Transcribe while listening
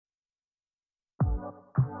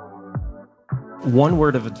One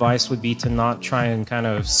word of advice would be to not try and kind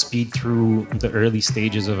of speed through the early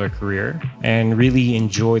stages of a career and really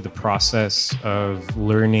enjoy the process of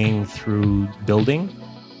learning through building.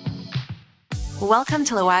 Welcome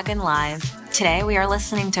to Lewagan Live. Today we are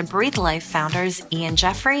listening to Breathe Life founders Ian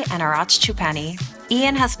Jeffrey and Hratch Choupani.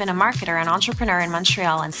 Ian has been a marketer and entrepreneur in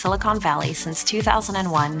Montreal and Silicon Valley since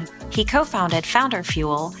 2001. He co-founded Founder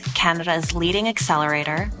Fuel, Canada's leading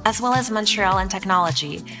accelerator, as well as Montreal in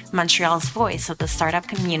Technology, Montreal's voice of the startup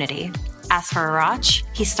community. As for Hratch,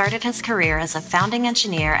 he started his career as a founding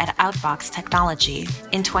engineer at Outbox Technology.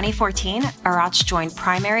 In 2014, Hratch joined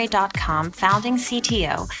Primary.com founding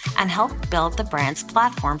CTO and helped build the brand's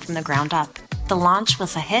platform from the ground up. The launch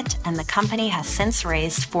was a hit, and the company has since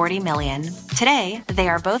raised $40 million. Today, they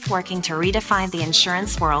are both working to redefine the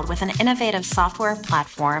insurance world with an innovative software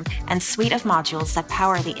platform and suite of modules that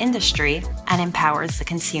power the industry and empowers the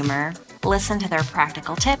consumer. Listen to their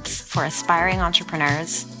practical tips for aspiring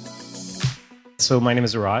entrepreneurs. So my name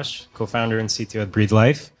is Hratch, co-founder and CTO at Breathe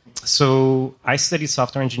Life. So I studied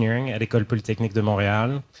software engineering at École Polytechnique de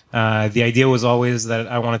Montréal. The idea was always that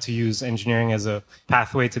I wanted to use engineering as a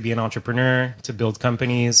pathway to be an entrepreneur, to build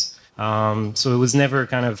companies. So it was never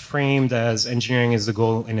kind of framed as engineering is the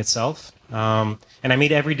goal in itself. And I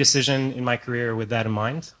made every decision in my career with that in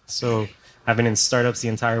mind. So I've been in startups the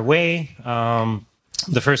entire way.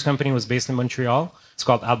 The first company was based in Montreal. It's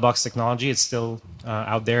called Outbox Technology. It's still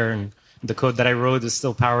out there, and the code that I wrote is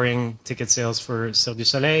still powering ticket sales for Cirque du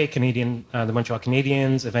Soleil, the Montreal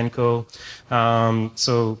Canadiens, Evenco.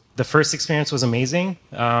 So the first experience was amazing.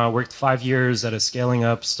 Worked 5 years at a scaling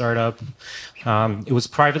up startup. It was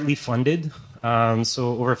privately funded.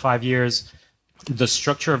 So over 5 years, the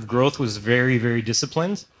structure of growth was very, very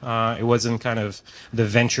disciplined. It wasn't kind of the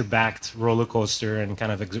venture-backed roller coaster and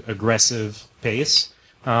kind of aggressive pace.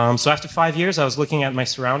 So after 5 years, I was looking at my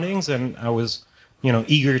surroundings, and I was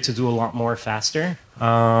eager to do a lot more faster.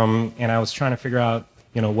 And I was trying to figure out,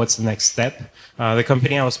 what's the next step. The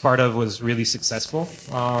company I was part of was really successful.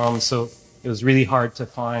 So it was really hard to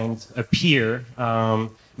find a peer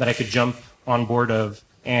that I could jump on board of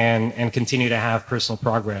and continue to have personal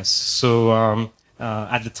progress. So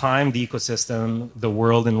at the time, the ecosystem, the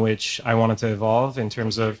world in which I wanted to evolve in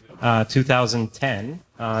terms of 2010,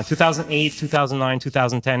 2008, 2009,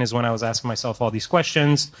 2010 is when I was asking myself all these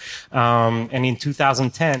questions. And in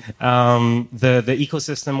 2010, the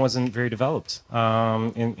ecosystem wasn't very developed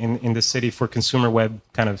in the city for consumer web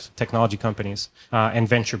kind of technology companies and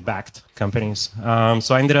venture-backed companies.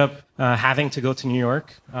 So I ended up having to go to New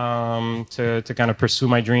York to kind of pursue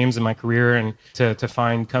my dreams in my career and to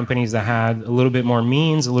find companies that had a little bit more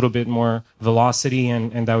means, a little bit more velocity,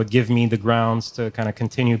 and that would give me the grounds to kind of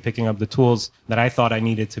continue picking up the tools that I thought I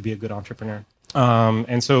needed to be a good entrepreneur.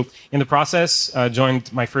 And so in the process,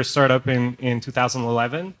 joined my first startup in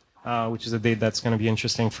 2011, which is a date that's going to be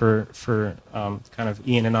interesting for kind of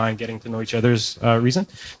Ian and I getting to know each other's reason.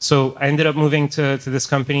 So I ended up moving to this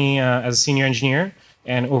company as a senior engineer,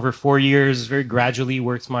 and over 4 years, very gradually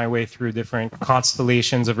worked my way through different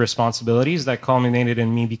constellations of responsibilities that culminated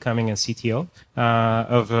in me becoming a CTO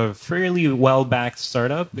of a fairly well-backed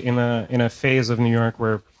startup in a phase of New York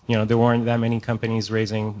where there weren't that many companies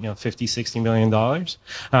raising $50-60 million.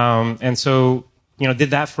 And so did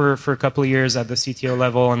that for a couple of years at the CTO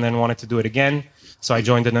level, and then wanted to do it again. So I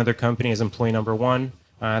joined another company as employee number one.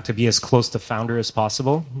 To be as close to founder as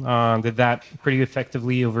possible. Did that pretty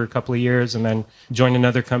effectively over a couple of years, and then joined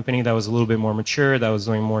another company that was a little bit more mature, that was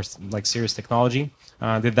doing more like serious technology.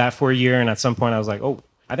 Did that for a year, and at some point I was like,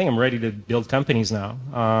 I think I'm ready to build companies now.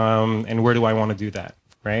 And where do I want to do that,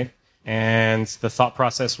 right? And the thought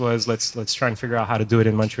process was, let's try and figure out how to do it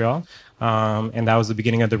in Montreal. And that was the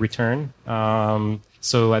beginning of the return.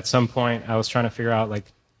 So at some point I was trying to figure out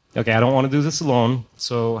okay, I don't want to do this alone.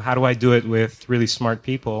 So how do I do it with really smart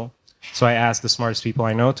people? So I asked the smartest people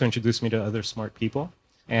I know to introduce me to other smart people.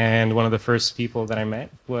 And one of the first people that I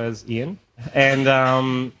met was Ian.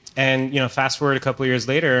 And fast forward a couple of years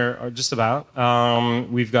later, or just about,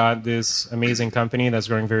 we've got this amazing company that's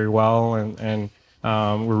growing very well, and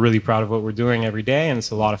we're really proud of what we're doing every day, and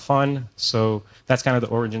it's a lot of fun. So that's kind of the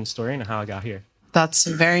origin story and how I got here. That's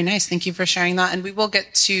very nice. Thank you for sharing that. And we will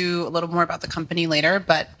get to a little more about the company later.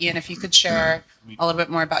 But Ian, if you could share a little bit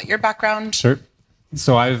more about your background. Sure.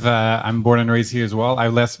 So I'm born and raised here as well. I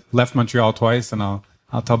left Montreal twice, and I'll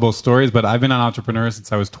tell both stories. But I've been an entrepreneur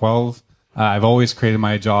since I was 12. I've always created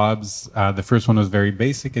my jobs. The first one was very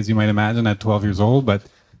basic, as you might imagine, at 12 years old. But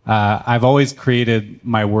I've always created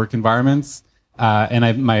my work environments.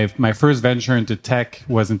 And my first venture into tech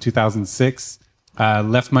was in 2006.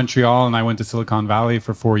 Left Montreal and I went to Silicon Valley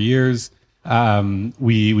for 4 years.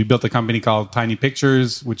 We built a company called Tiny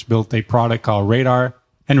Pictures, which built a product called Radar.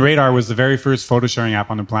 And Radar was the very first photo sharing app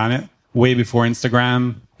on the planet, way before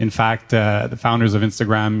Instagram. In fact, the founders of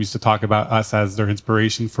Instagram used to talk about us as their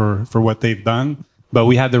inspiration for what they've done. But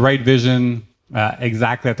we had the right vision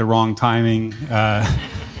exactly at the wrong timing.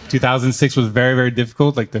 2006 was very, very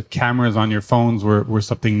difficult. Like the cameras on your phones were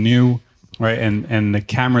something new, right? And the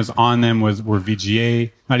cameras on them were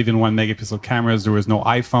VGA, not even 1 megapixel cameras. There was no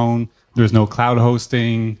iPhone. There was no cloud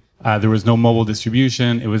hosting. There was no mobile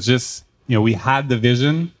distribution. It was just, we had the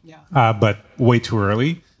vision, but way too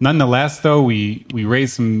early. Nonetheless, though, we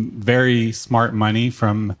raised some very smart money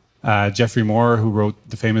from Jeffrey Moore, who wrote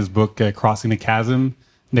the famous book Crossing the Chasm.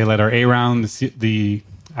 They led our A round.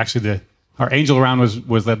 Our angel round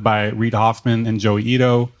was led by Reid Hoffman and Joey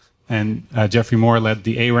Ito, and Jeffrey Moore led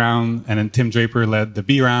the A round, and then Tim Draper led the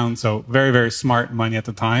B round. So very, very smart money at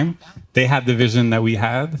the time. They had the vision that we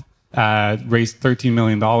had. Raised $13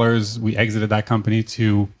 million. We exited that company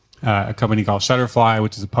to a company called Shutterfly,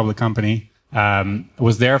 which is a public company.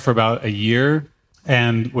 Was there for about a year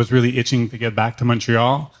and was really itching to get back to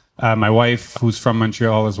Montreal. My wife, who's from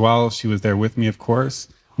Montreal as well, she was there with me, of course.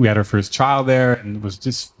 We had our first child there, and it was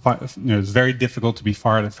just it was very difficult to be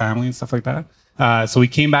far out of family and stuff like that. So we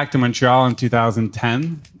came back to Montreal in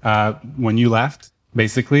 2010 when you left,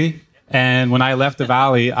 basically. And when I left the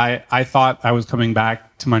Valley, I thought I was coming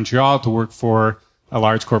back to Montreal to work for a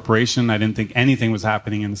large corporation. I didn't think anything was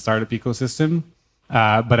happening in the startup ecosystem.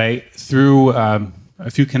 But I, through a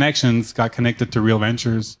few connections, got connected to Real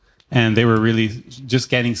Ventures, and they were really just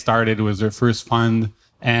getting started. It was their first fund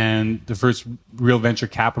and the first real venture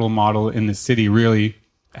capital model in the city, really.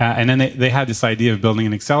 And then they had this idea of building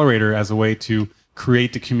an accelerator as a way to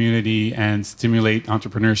create the community and stimulate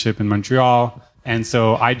entrepreneurship in Montreal. And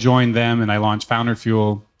so I joined them and I launched Founder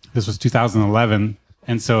Fuel. This was 2011.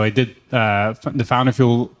 And so I did the Founder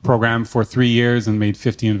Fuel program for 3 years and made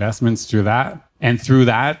 50 investments through that. And through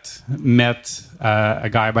that, met a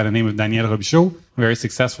guy by the name of Daniel Robichaud, a very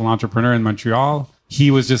successful entrepreneur in Montreal. He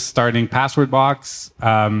was just starting Passwordbox.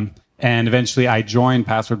 And eventually I joined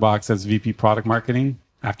Passwordbox as VP Product Marketing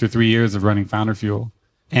after 3 years of running Founder Fuel.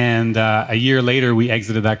 And a year later, we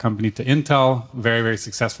exited that company to Intel. Very, very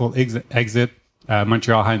successful exit.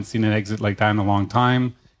 Montreal hadn't seen an exit like that in a long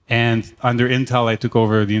time. And under Intel, I took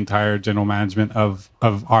over the entire general management of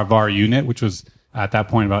our unit, which was at that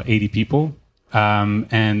point about 80 people.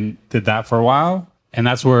 And did that for a while. And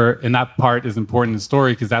that's where, and that part is important in the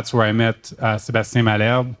story because that's where I met Sébastien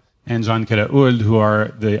Malherbe and Jean-Nicolas Hould, who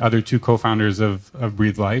are the other two co-founders of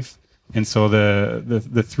Breathe Life. And so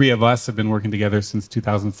the three of us have been working together since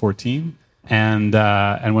 2014. And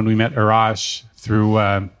when we met Arash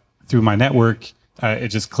through my network, it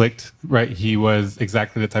just clicked, right? He was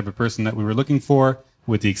exactly the type of person that we were looking for,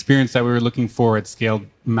 with the experience that we were looking for. It scaled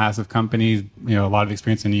massive companies, a lot of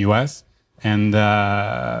experience in the US. And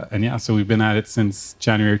yeah, so we've been at it since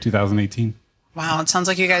January 2018. Wow, it sounds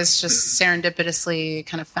like you guys just serendipitously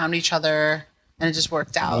kind of found each other and it just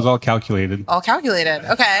worked out. It was all calculated. All calculated.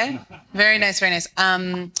 Okay. Very nice, very nice.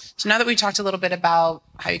 So now that we talked a little bit about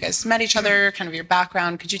how you guys met each other, kind of your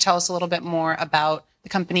background, could you tell us a little bit more about the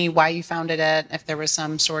company, why you founded it, if there was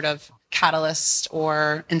some sort of catalyst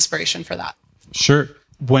or inspiration for that? Sure.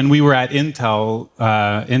 When we were at Intel,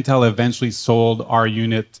 Intel eventually sold our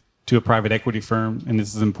unit to a private equity firm. And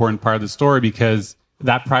this is an important part of the story because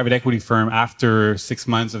that private equity firm, after 6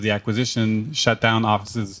 months of the acquisition, shut down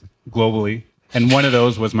offices globally. And one of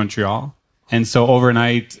those was Montreal. And so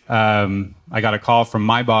overnight, I got a call from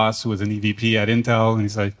my boss, who was an EVP at Intel. And he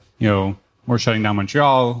said, we're shutting down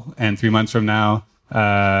Montreal. And 3 months from now,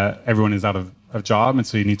 everyone is out of job. And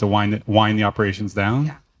so you need to wind the operations down.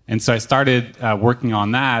 Yeah. And so I started working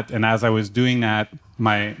on that. And as I was doing that,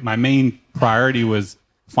 my main priority was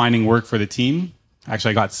finding work for the team.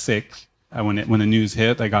 Actually, I got sick when the news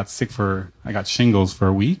hit. I got shingles for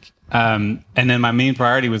a week. And then my main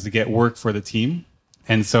priority was to get work for the team.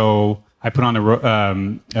 And so I put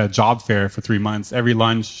on a job fair for 3 months. Every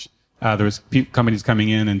lunch, there was companies coming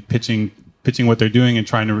in and pitching what they're doing and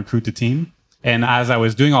trying to recruit the team. And as I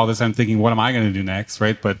was doing all this, I'm thinking, what am I going to do next,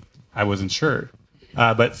 right? But I wasn't sure.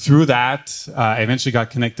 But through that, I eventually got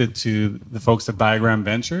connected to the folks at Diagram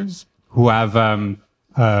Ventures, who have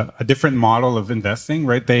a different model of investing,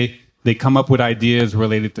 right? They come up with ideas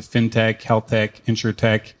related to fintech, health tech,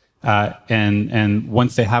 insurtech, and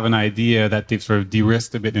once they have an idea that they've sort of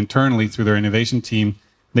de-risked a bit internally through their innovation team,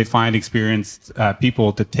 they find experienced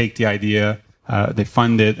people to take the idea, they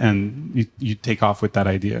fund it, and you take off with that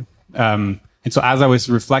idea. And so as I was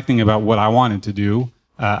reflecting about what I wanted to do,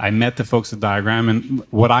 I met the folks at Diagram, and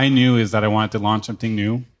what I knew is that I wanted to launch something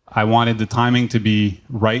new. I wanted the timing to be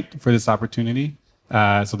right for this opportunity.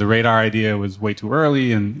 So the radar idea was way too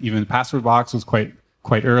early, and even Password Box was quite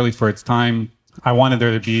early for its time. I wanted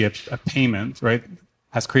there to be a payment, right?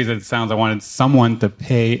 As crazy as it sounds, I wanted someone to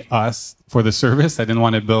pay us for the service. I didn't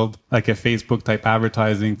want to build like a Facebook type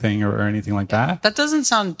advertising thing or anything like that. That doesn't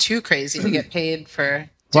sound too crazy to get paid for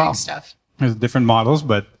doing stuff. There's different models,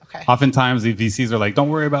 but Okay. oftentimes the VCs are like, don't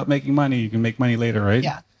worry about making money. You can make money later, right?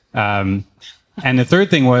 Yeah. And the third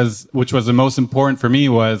thing was, which was the most important for me,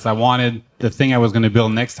 was I wanted the thing I was going to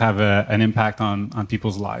build next to have an impact on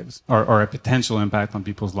people's lives or a potential impact on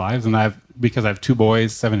people's lives. And because I have two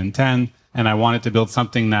boys, 7 and 10, and I wanted to build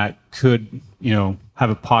something that could, have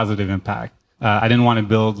a positive impact. I didn't want to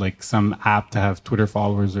build like some app to have Twitter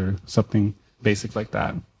followers or something basic like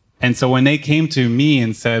that. And so when they came to me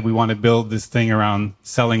and said, we want to build this thing around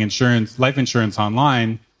selling life insurance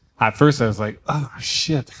online, at first I was like, oh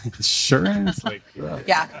shit, insurance? Like,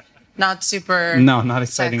 Yeah. Not super. No, not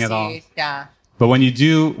exciting sexy. at all. Yeah. But when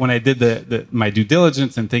I did my due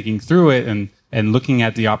diligence and thinking through it and looking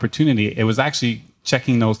at the opportunity, it was actually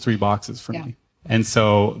checking those 3 boxes for me. And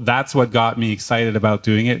so that's what got me excited about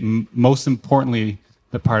doing it. Most importantly,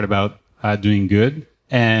 the part about doing good.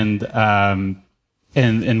 And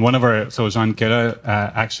one of Jean Kera,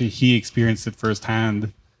 actually, he experienced it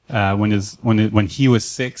firsthand. When he was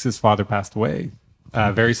 6, his father passed away.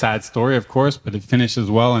 Very sad story, of course, but it finishes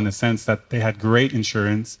well in the sense that they had great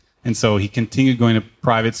insurance. And so he continued going to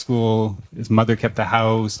private school. His mother kept the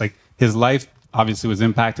house. Like, his life obviously was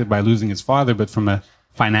impacted by losing his father, but from a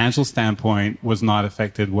financial standpoint was not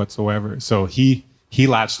affected whatsoever. So he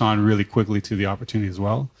latched on really quickly to the opportunity as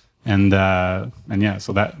well. And yeah,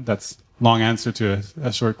 so that's long answer to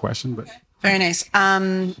a short question, but. Very nice.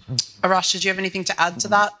 Arash, did you have anything to add to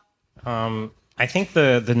that? I think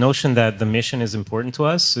the notion that the mission is important to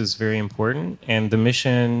us is very important. And the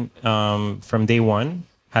mission from day one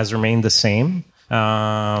has remained the same,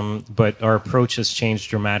 but our approach has changed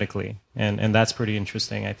dramatically. And that's pretty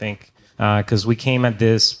interesting, I think, because we came at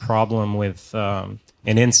this problem with an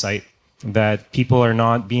insight that people are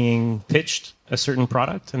not being pitched a certain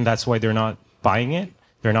product, and that's why they're not buying it.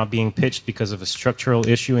 They're not being pitched because of a structural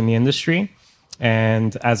issue in the industry.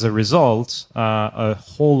 And as a result, a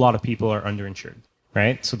whole lot of people are underinsured,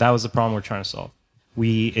 right? So that was the problem we're trying to solve.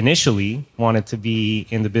 We initially wanted to be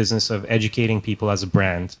in the business of educating people as a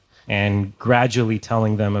brand and gradually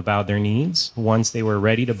telling them about their needs. Once they were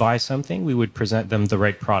ready to buy something, we would present them the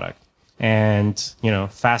right product. And,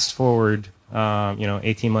 fast forward,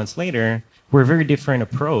 18 months later, we're a very different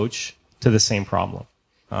approach to the same problem.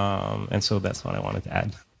 And so that's what I wanted to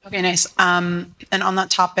add. Okay, nice. And on that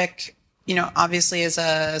topic, obviously as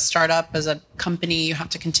a startup, as a company, you have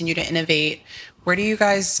to continue to innovate. Where do you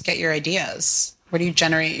guys get your ideas? Where do you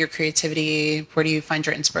generate your creativity? Where do you find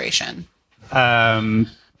your inspiration?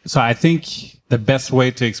 So I think the best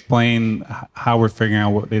way to explain how we're figuring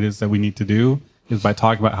out what it is that we need to do is by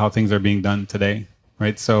talking about how things are being done today,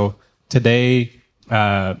 right? So today,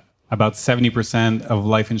 about 70% of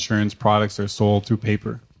life insurance products are sold through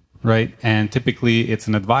paper, right? And typically it's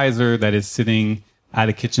an advisor that is sitting at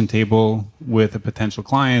a kitchen table with a potential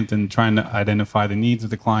client and trying to identify the needs of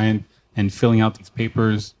the client and filling out these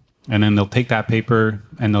papers. And then they'll take that paper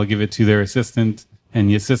and they'll give it to their assistant, and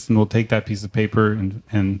the assistant will take that piece of paper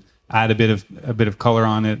and add a bit of color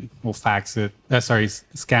on it. We'll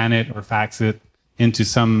scan it or fax it into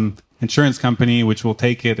some insurance company, which will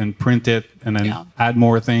take it and print it and then add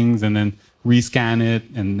more things and then rescan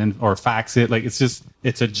it or fax it. Like,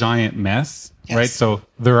 it's a giant mess, right? So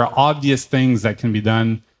there are obvious things that can be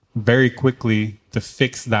done very quickly to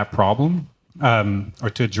fix that problem, or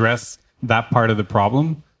to address that part of the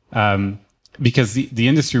problem. Because the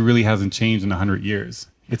industry really hasn't changed in 100 years.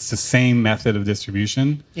 It's the same method of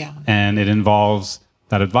distribution. Yeah. And it involves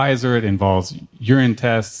that advisor, it involves urine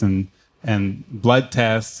tests and blood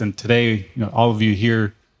tests. And today, all of you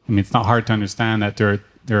here, it's not hard to understand that there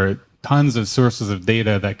are tons of sources of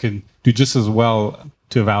data that could do just as well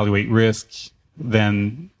to evaluate risk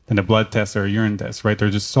than a blood test or a urine test, right? There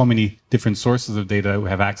are just so many different sources of data that we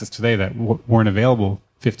have access today that weren't available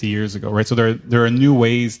 50 years ago, right? So there are new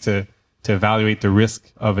ways to evaluate the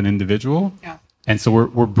risk of an individual. Yeah. And so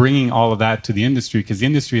we're bringing all of that to the industry because the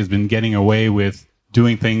industry has been getting away with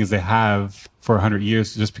doing things they have for 100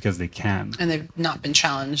 years just because they can. And they've not been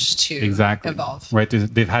challenged to evolve. Right.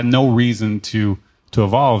 They've had no reason to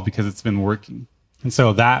evolve because it's been working. And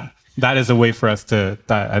so that is a way for us to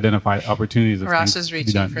identify opportunities. Ross is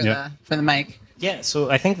reaching for the mic. Yeah, so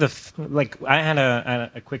I think I had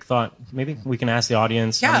a quick thought. Maybe we can ask the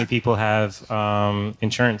audience how many people have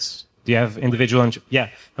insurance. Do you have individual insurance? Yeah,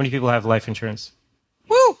 how many people have life insurance?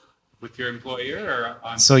 Woo! with your employer or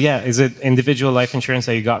on? So yeah, is it individual life insurance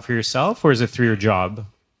that you got for yourself, or is it through your job?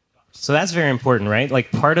 So that's very important, right?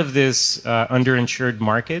 Like part of this underinsured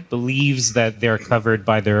market believes that they're covered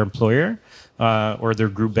by their employer or their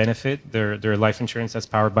group benefit, their life insurance that's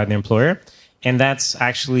powered by the employer. And that's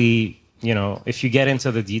actually, if you get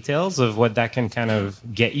into the details of what that can kind of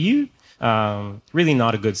get you, really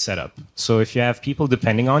not a good setup. So if you have people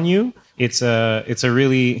depending on you, it's a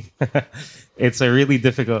really it's a really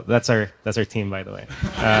difficult. That's our team, by the way.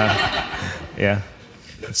 Yeah.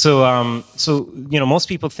 So most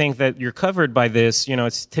people think that you're covered by this.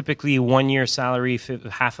 It's typically 1 year salary,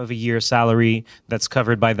 half of a year salary that's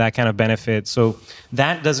covered by that kind of benefit. So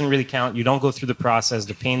that doesn't really count. You don't go through the process,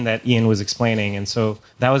 the pain that Ian was explaining. And so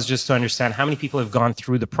that was just to understand how many people have gone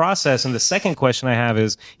through the process. And the second question I have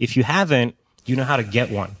is, if you haven't, you know how to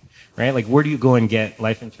get one, right? Like, where do you go and get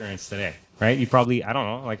life insurance today, right? You probably, I don't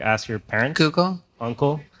know, like ask your parents, Google,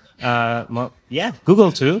 uncle, yeah,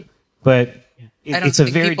 Google too, but it's a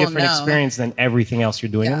very different experience than everything else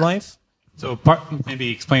you're doing in life. So maybe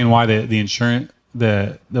explain why the insurance,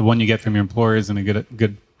 the one you get from your employer isn't a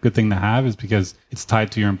good thing to have, is because it's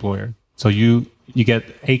tied to your employer. So you get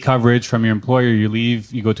a coverage from your employer, you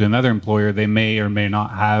leave, you go to another employer, they may or may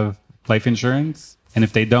not have life insurance. And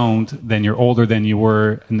if they don't, then you're older than you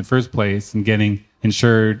were in the first place, and getting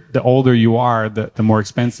insured, the older you are, the more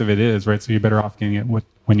expensive it is, right? So you're better off getting it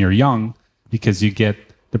when you're young, because you get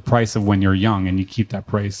the price of when you're young, and you keep that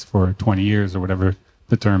price for 20 years or whatever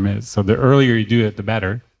the term is. So the earlier you do it, the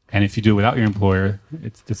better. And if you do it without your employer,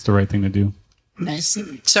 it's the right thing to do. Nice.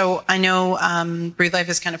 So I know Breathe Life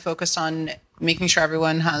is kind of focused on making sure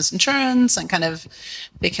everyone has insurance and kind of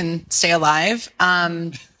they can stay alive.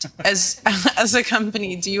 As a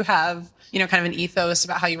company, do you have kind of an ethos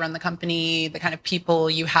about how you run the company, the kind of people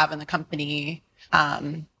you have in the company?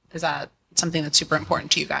 Is that something that's super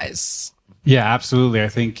important to you guys? Yeah, absolutely. I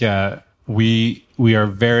think we are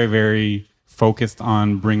very, very focused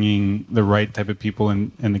on bringing the right type of people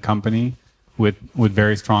in the company with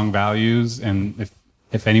very strong values. And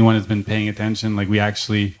if anyone has been paying attention, like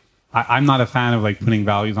I'm not a fan of like putting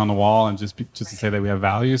values on the wall and just to say that we have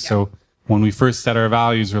values. Yeah. So when we first set our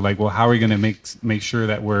values, we're like, well, how are we going to make sure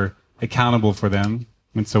that we're accountable for them?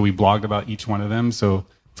 And so we blogged about each one of them. So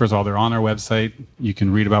first of all, they're on our website. You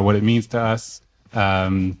can read about what it means to us.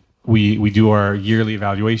 We do our yearly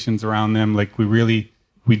evaluations around them. Like we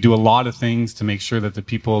do a lot of things to make sure that the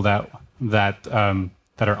people that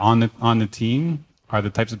are on the team are the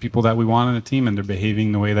types of people that we want on the team, and they're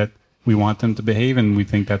behaving the way that we want them to behave. And we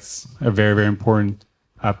think that's a very, very important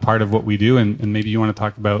part of what we do. And maybe you want to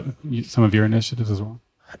talk about some of your initiatives as well.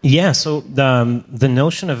 Yeah, so the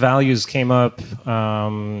notion of values came up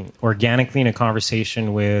organically in a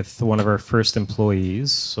conversation with one of our first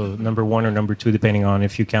employees. So number one or number two, depending on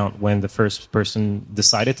if you count when the first person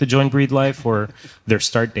decided to join Breathe Life or their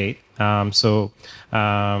start date. So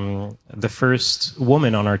the first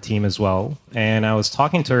woman on our team as well. And I was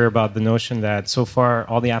talking to her about the notion that so far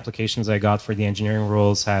all the applications I got for the engineering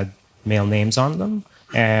roles had male names on them,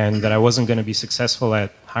 and that I wasn't going to be successful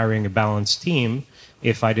at hiring a balanced team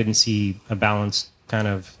if I didn't see a balanced kind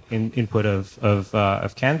of input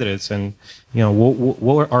of candidates. And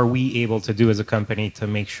what are we able to do as a company to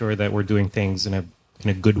make sure that we're doing things in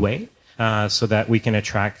a good way, so that we can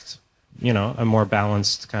attract a more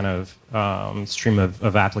balanced kind of stream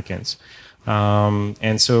of applicants.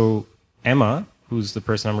 And so Emma, who's the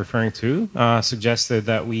person I'm referring to, suggested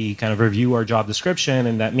that we kind of review our job description,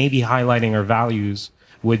 and that maybe highlighting our values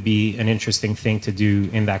would be an interesting thing to do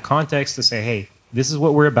in that context, to say, hey, this is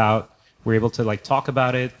what we're about. We're able to talk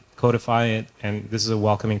about it, codify it, and this is a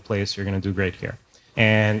welcoming place. You're going to do great here.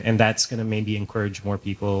 And that's going to maybe encourage more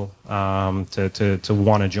people to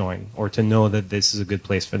want to join, or to know that this is a good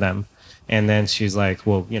place for them. And then she's like,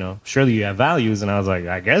 well, surely you have values. And I was like,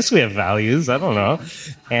 I guess we have values. I don't know.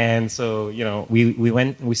 And so,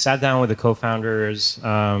 we sat down with the co-founders,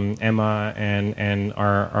 Emma and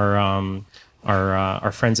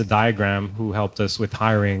our friends at Diagram, who helped us with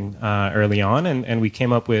hiring early on. And we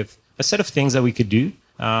came up with a set of things that we could do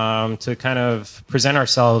to kind of present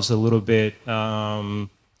ourselves a little bit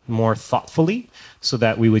more thoughtfully, so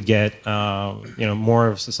that we would get more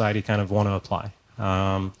of society kind of want to apply.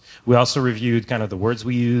 We also reviewed kind of the words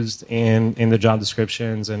we used in the job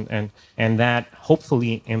descriptions, and that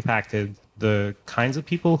hopefully impacted the kinds of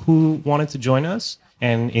people who wanted to join us,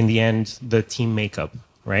 and in the end, the team makeup,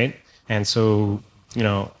 right? And so,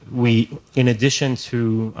 we, in addition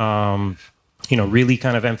to, really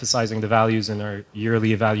kind of emphasizing the values in our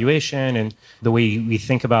yearly evaluation and the way we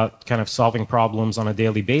think about kind of solving problems on a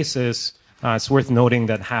daily basis, it's worth noting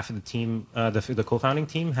that half of the team, the co-founding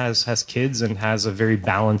team, has kids and has a very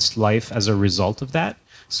balanced life as a result of that.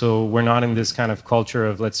 So we're not in this kind of culture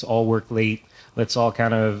of let's all work late, let's all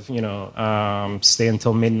kind of stay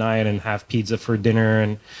until midnight and have pizza for dinner,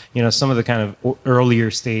 and some of the kind of earlier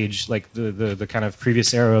stage, like the kind of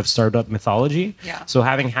previous era of startup mythology. Yeah. So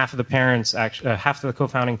having half of the parents, half of the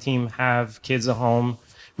co-founding team have kids at home,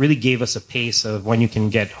 really gave us a pace of when you can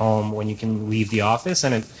get home, when you can leave the office,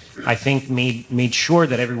 and it, I think made sure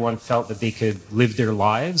that everyone felt that they could live their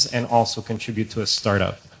lives and also contribute to a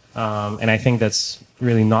startup. And I think that's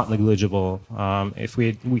really not negligible. If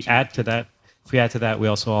we add to that, we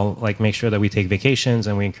also all make sure that we take vacations,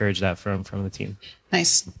 and we encourage that from the team.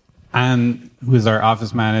 Nice. And who is our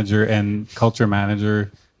office manager and culture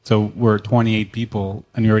manager. So we're 28 people,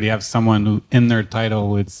 and we already have someone who, in their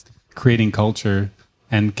title, it's creating culture.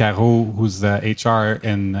 And Caro, who's the HR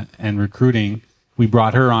and recruiting, we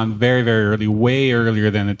brought her on very, very early, way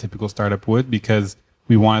earlier than a typical startup would, because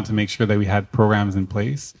we wanted to make sure that we had programs in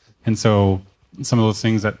place. And so some of those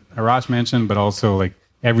things that Arash mentioned, but also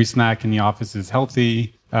every snack in the office is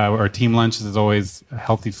healthy. Our team lunches is always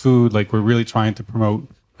healthy food. We're really trying to promote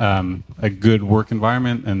a good work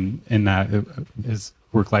environment, and in that is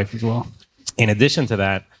work life as well. In addition to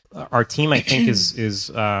that, our team, I think,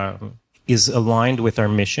 is aligned with our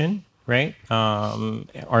mission, right?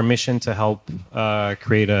 Our mission to help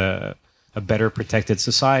create a better protected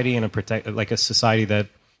society, and a society that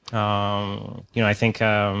I think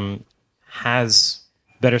has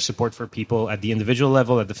better support for people at the individual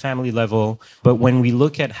level, at the family level. But when we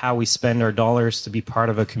look at how we spend our dollars to be part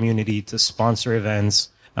of a community, to sponsor events,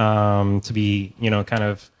 to be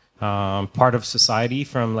part of society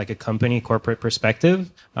from a company corporate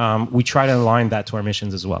perspective, we try to align that to our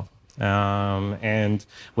missions as well. And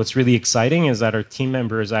what's really exciting is that our team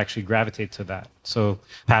members actually gravitate to that. So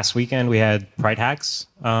past weekend we had Pride Hacks.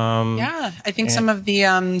 I think some of the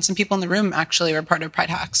some people in the room actually were part of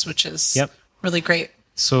Pride Hacks, which is really great.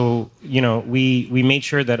 So we made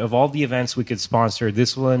sure that of all the events we could sponsor,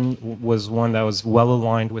 this one was one that was well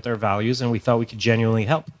aligned with our values, and we thought we could genuinely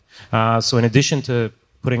help. So in addition to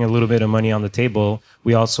putting a little bit of money on the table,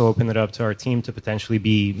 we also opened it up to our team to potentially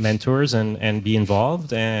be mentors and be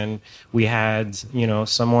involved. And we had,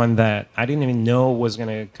 someone that I didn't even know was going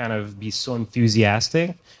to kind of be so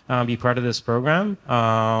enthusiastic, be part of this program.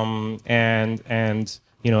 And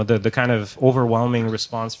the kind of overwhelming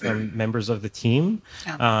response from members of the team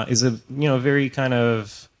is a, very kind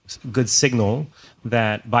of good signal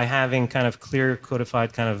that by having kind of clear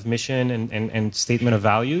codified kind of mission and statement of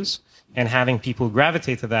values, and having people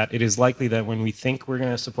gravitate to that, it is likely that when we think we're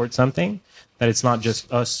going to support something, that it's not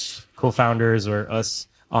just us co-founders or us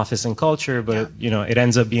office and culture, but it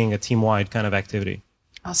ends up being a team-wide kind of activity.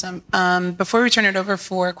 Awesome. Before we turn it over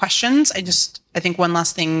for questions, I think one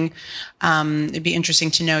last thing, it'd be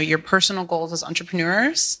interesting to know your personal goals as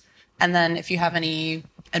entrepreneurs, and then if you have any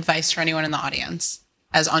advice for anyone in the audience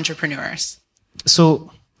as entrepreneurs.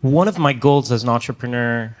 So one of my goals as an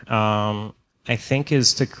entrepreneur, I think,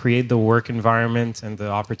 is to create the work environment and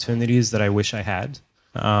the opportunities that I wish I had.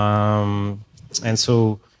 And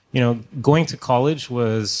so, going to college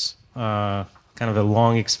was kind of a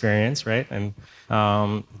long experience, right? And,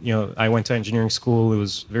 I went to engineering school. It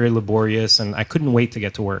was very laborious, and I couldn't wait to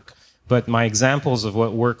get to work. But my examples of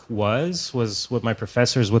what work was what my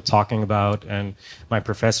professors were talking about. And my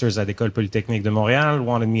professors at École Polytechnique de Montréal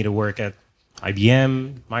wanted me to work at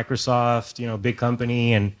IBM, Microsoft, big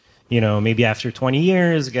company, and maybe after 20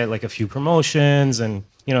 years, get a few promotions, and,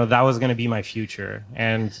 that was going to be my future.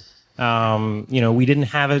 And, we didn't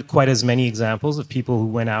have quite as many examples of people who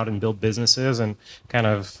went out and built businesses and kind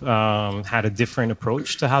of had a different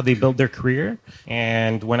approach to how they built their career.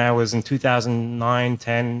 And when I was in 2009,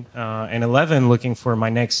 10, and 11 looking for my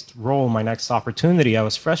next role, my next opportunity, I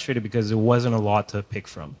was frustrated because there wasn't a lot to pick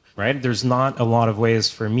from, right? There's not a lot of ways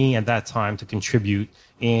for me at that time to contribute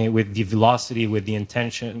with the velocity, with the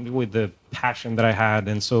intention, with the passion that I had.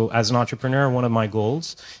 And so as an entrepreneur, one of my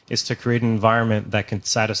goals is to create an environment that can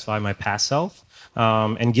satisfy my past self,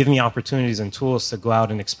 and give me opportunities and tools to go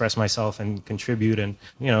out and express myself and contribute. And,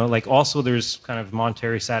 also there's kind of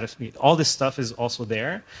monetary satisfaction. All this stuff is also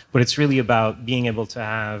there, but it's really about being able to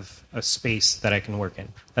have a space that I can work in.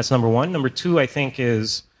 That's number one. Number two, I think,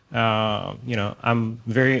 is, I'm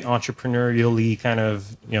very entrepreneurially kind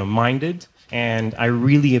of, minded. And I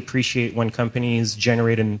really appreciate when companies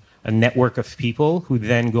generate a network of people who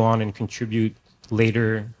then go on and contribute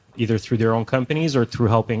later, either through their own companies or through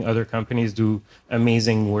helping other companies do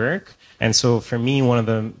amazing work. And so for me, one of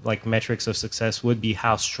the metrics of success would be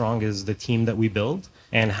how strong is the team that we build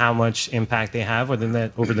and how much impact they have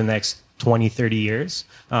over the next 20, 30 years.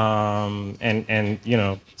 And you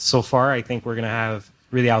know, so far, I think we're going to have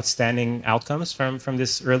really outstanding outcomes from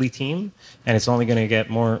this early team, and it's only going to get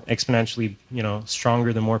more exponentially, you know,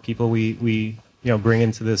 stronger the more people we you know bring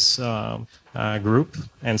into this group.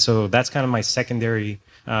 And so that's kind of my secondary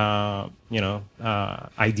you know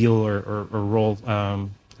ideal or role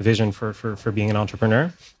vision for being an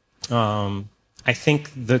entrepreneur. I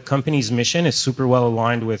think the company's mission is super well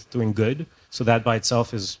aligned with doing good, so that by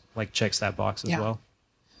itself is like checks that box as well.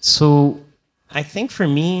 So I think for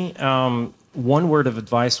me, one word of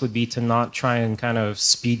advice would be to not try and kind of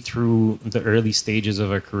speed through the early stages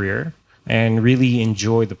of a career and really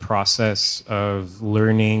enjoy the process of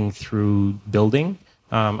learning through building.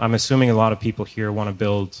 I'm assuming a lot of people here want to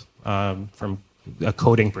build from a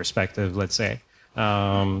coding perspective, let's say.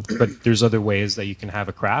 But there's other ways that you can have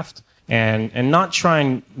a craft and not try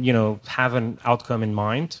and, you know, have an outcome in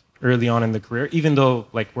mind early on in the career, even though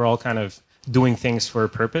like we're all kind of doing things for a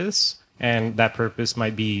purpose and that purpose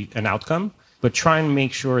might be an outcome. But try and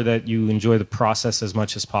make sure that you enjoy the process as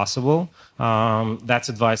much as possible. That's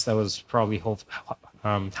advice that was probably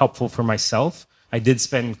helpful for myself. I did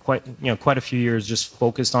spend quite a few years just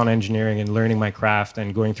focused on engineering and learning my craft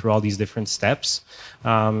and going through all these different steps.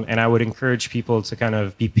 And I would encourage people to kind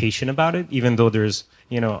of be patient about it, even though there's,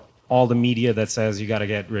 you know, all the media that says you got to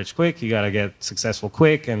get rich quick, you got to get successful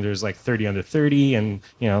quick, and there's like 30 under 30 and,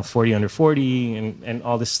 you know, 40 under 40 and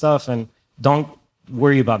all this stuff. And don't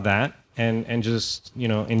worry about that. And just, you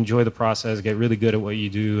know, enjoy the process, get really good at what you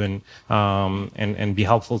do, and be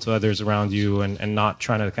helpful to others around you, and not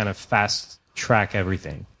trying to kind of fast track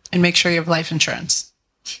everything. And make sure you have life insurance.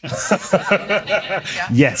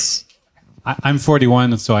 Yes. I'm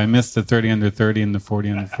 41, so I missed the 30 under 30 and the 40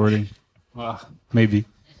 under 40. Well, maybe.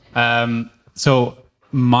 So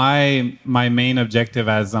my main objective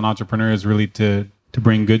as an entrepreneur is really to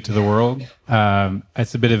bring good to the world.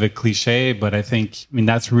 It's a bit of a cliche, but I mean,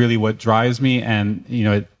 that's really what drives me. And, you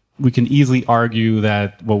know, we can easily argue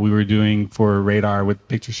that what we were doing for Radar with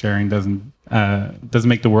picture sharing doesn't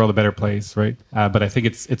make the world a better place, right? But I think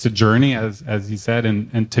it's a journey, as you said.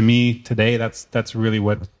 And to me today, that's really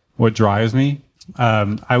what drives me.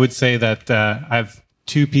 I would say that I have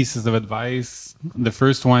two pieces of advice. The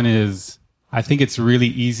first one is, I think it's really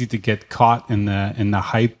easy to get caught in the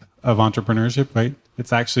hype of entrepreneurship, right?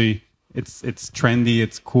 It's actually, it's trendy,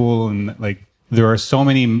 it's cool. And like, there are so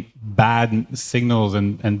many bad signals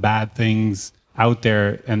and bad things out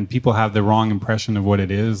there, and people have the wrong impression of what it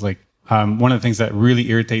is. Like, one of the things that really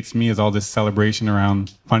irritates me is all this celebration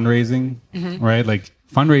around fundraising, right? Like,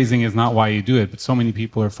 fundraising is not why you do it, but so many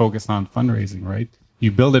people are focused on fundraising, right?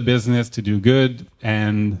 You build a business to do good,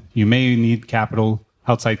 and you may need capital,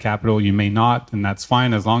 outside capital, you may not, and that's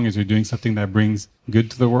fine as long as you're doing something that brings good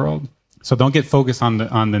to the world. So don't get focused on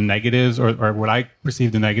the negatives or what I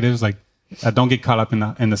perceive the negatives. Like, don't get caught up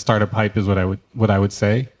in the startup hype is what I would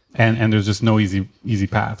say. And there's just no easy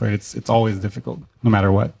path, right? It's always difficult, no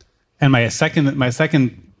matter what. And my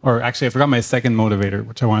second, or actually I forgot my second motivator,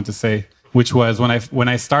 which I wanted to say, which was when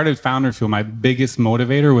I started Founder Fuel, my biggest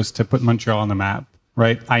motivator was to put Montreal on the map.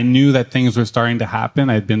 Right. I knew that things were starting to happen.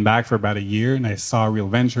 I'd been back for about a year, and I saw Real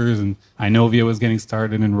Ventures, and Inovia was getting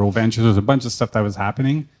started, and Real Ventures. There was a bunch of stuff that was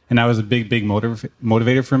happening, and that was a big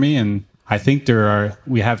motivator for me. And I think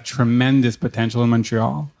we have tremendous potential in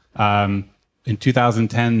Montreal. In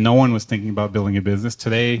 2010, no one was thinking about building a business.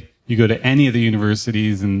 Today, you go to any of the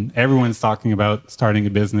universities, and everyone's talking about starting a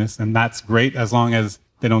business, and that's great as long as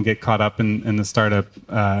they don't get caught up in the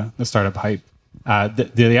startup hype.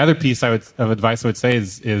 The other piece of advice I would say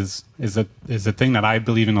is a thing that I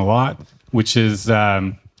believe in a lot, which is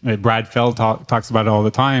Brad Feld talks about it all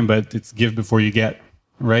the time, but it's give before you get,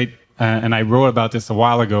 right? And I wrote about this a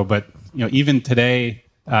while ago, but you know, even today,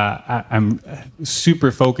 I'm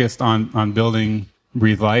super focused on building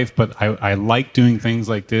Breathe Life, but I like doing things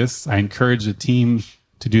like this. I encourage the team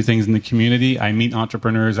to do things in the community. I meet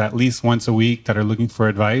entrepreneurs at least once a week that are looking for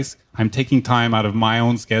advice. I'm taking time out of my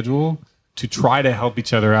own schedule to try to help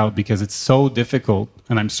each other out because it's so difficult.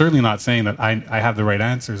 And I'm certainly not saying that I have the right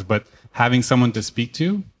answers, but having someone to speak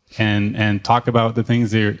to and talk about the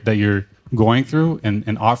things that you're going through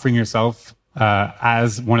and offering yourself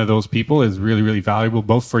as one of those people is really, really valuable,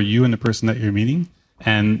 both for you and the person that you're meeting.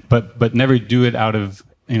 But never do it out of,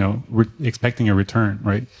 you know, expecting a return,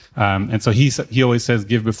 right? And so he always says,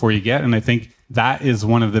 give before you get. And I think that is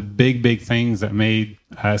one of the big things that made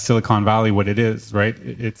Silicon Valley what it is, right?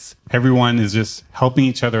 It's everyone is just helping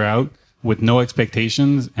each other out with no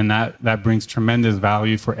expectations, and that brings tremendous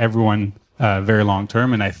value for everyone very long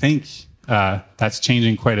term. And I think that's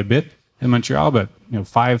changing quite a bit in Montreal. But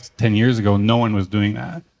 5 to 10 years ago, no one was doing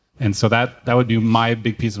that, And so that would be my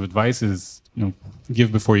big piece of advice is,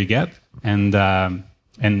 give before you get, and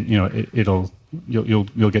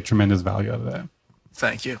you'll get tremendous value out of that.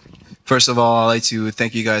 Thank you. First of all, I'd like to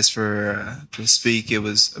thank you guys for to speak. It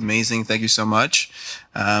was amazing. Thank you so much.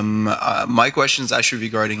 My question is actually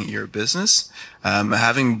regarding your business.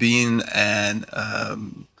 Having been an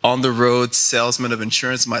on-the-road salesman of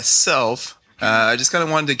insurance myself, I just kind of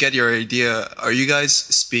wanted to get your idea. Are you guys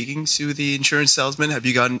speaking to the insurance salesman? Have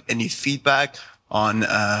you gotten any feedback on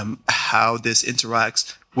how this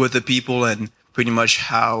interacts with the people and pretty much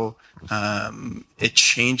how it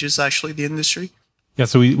changes actually the industry? Yeah,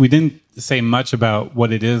 so we didn't say much about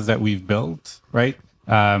what it is that we've built, right?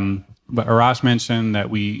 But Arash mentioned that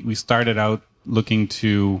we started out looking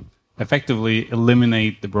to effectively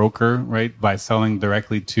eliminate the broker, right, by selling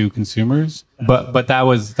directly to consumers. But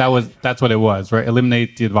that's what it was, right?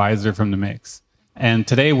 Eliminate the advisor from the mix. And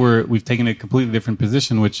today we've taken a completely different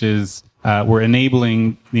position, which is we're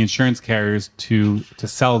enabling the insurance carriers to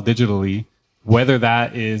sell digitally, whether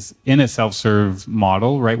that is in a self-serve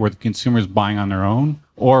model, right, where the consumer is buying on their own,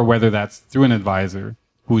 or whether that's through an advisor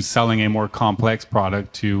who's selling a more complex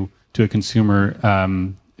product to a consumer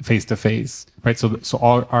face-to-face, right? So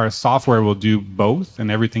all our software will do both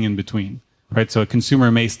and everything in between, right? So a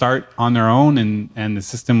consumer may start on their own and the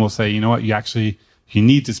system will say, you know what, you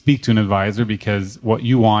need to speak to an advisor because what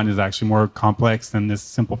you want is actually more complex than this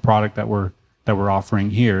simple product that we're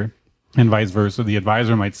offering here, and vice versa. The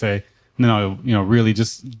advisor might say, no, really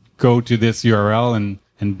just go to this URL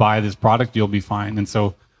and buy this product, you'll be fine. And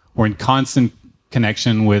so we're in constant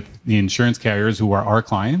connection with the insurance carriers who are our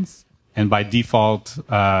clients, and by default,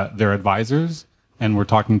 they're advisors, and we're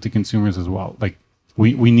talking to consumers as well. Like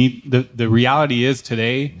we need the reality is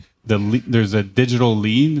today, there's a digital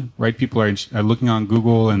lead, right? People are looking on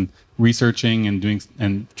Google and researching and doing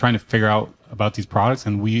and trying to figure out about these products,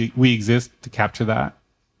 and we exist to capture that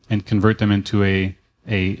and convert them into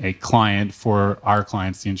a client for our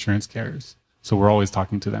clients, the insurance carriers. So we're always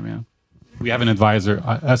talking to them. Yeah, we have an advisor.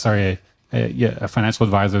 A financial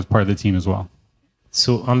advisor as part of the team as well.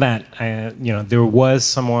 So on that, there was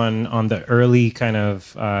someone on the early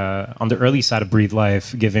side of Breathe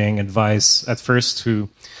Life giving advice at first to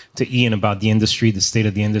Ian about the industry, the state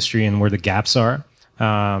of the industry, and where the gaps are.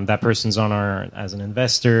 That person's as an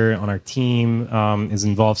investor on our team, is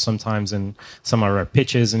involved sometimes in some of our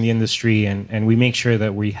pitches in the industry, and we make sure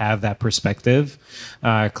that we have that perspective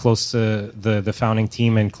close to the founding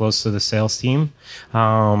team and close to the sales team.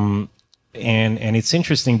 And it's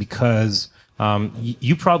interesting because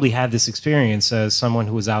you probably had this experience as someone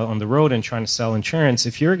who was out on the road and trying to sell insurance.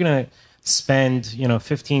 If you're going to spend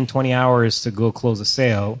 15, 20 hours to go close a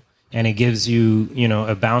sale, and it gives you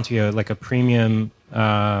a bounty, like a premium,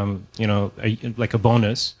 like a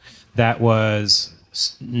bonus that was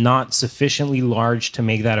not sufficiently large to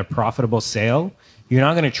make that a profitable sale, you're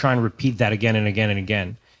not going to try and repeat that again and again and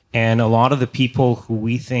again. And a lot of the people who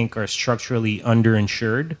we think are structurally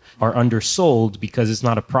underinsured are undersold because it's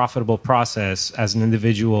not a profitable process as an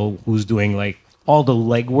individual who's doing like all the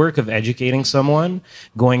legwork of educating someone,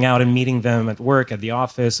 going out and meeting them at work, at the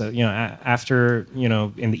office, after,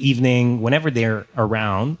 in the evening, whenever they're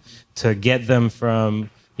around, to get them from,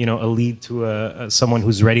 a lead to someone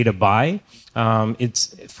who's ready to buy.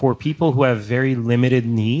 It's for people who have very limited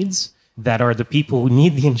needs that are the people who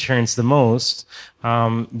need the insurance the most.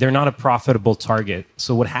 They're not a profitable target.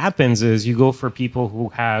 So what happens is you go for people who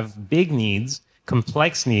have big needs,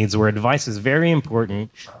 complex needs, where advice is very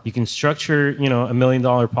important. You can structure, $1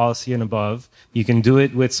 million policy and above. You can do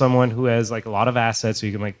it with someone who has like a lot of assets, so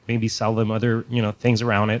you can like maybe sell them other, things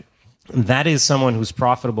around it. That is someone who's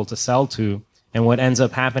profitable to sell to. And what ends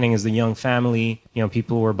up happening is the young family,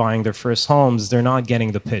 people who are buying their first homes, they're not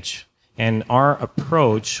getting the pitch. And our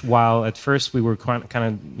approach, while at first we were kind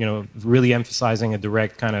of, really emphasizing a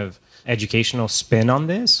direct kind of educational spin on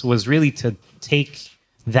this, was really to take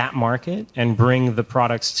that market and bring the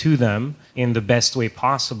products to them in the best way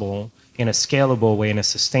possible, in a scalable way, in a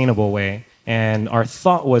sustainable way. And our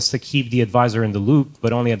thought was to keep the advisor in the loop,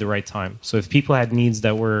 but only at the right time. So if people had needs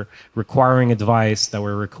that were requiring advice, that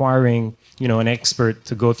were requiring, an expert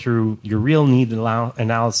to go through your real need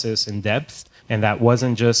analysis in depth, and that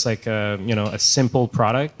wasn't just like a simple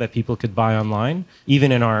product that people could buy online.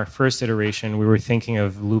 Even in our first iteration, we were thinking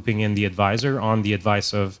of looping in the advisor on the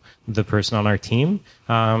advice of the person on our team.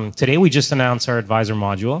 Today, we just announced our advisor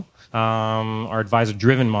module, our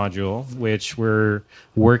advisor-driven module, which we're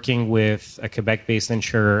working with a Quebec-based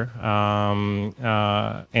insurer,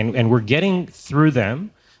 and we're getting through them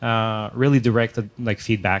really direct like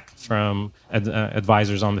feedback from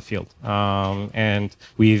advisors on the field. And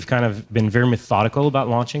we've kind of been very methodical about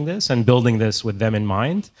launching this and building this with them in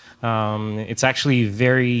mind. It's actually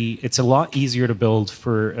it's a lot easier to build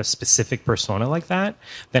for a specific persona like that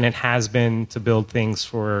than it has been to build things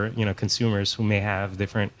for, consumers who may have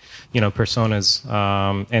different, personas.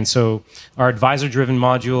 And so our advisor-driven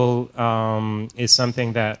module is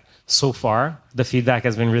something that so far the feedback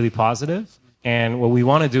has been really positive. And what we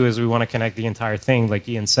want to do is we want to connect the entire thing, like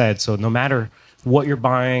Ian said. So no matter what you're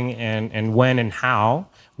buying and when and how,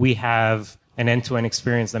 we have an end-to-end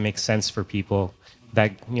experience that makes sense for people,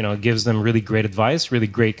 that gives them really great advice, really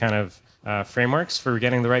great kind of frameworks for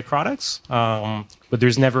getting the right products. But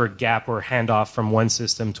there's never a gap or handoff from one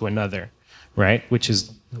system to another, right? Which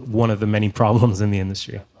is one of the many problems in the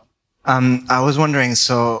industry. I was wondering,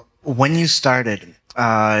 so when you started,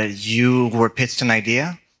 you were pitched an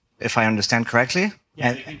idea, if I understand correctly?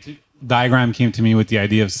 Yeah, Diagram came to me with the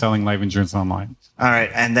idea of selling life insurance online. All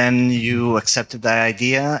right. And then you accepted that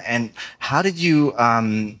idea. And how did you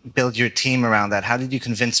build your team around that? How did you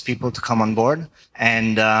convince people to come on board?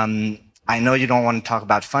 And I know you don't want to talk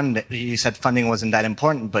about funding. You said funding wasn't that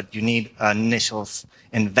important, but you need an initial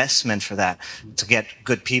investment for that to get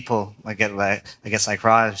good people. I guess like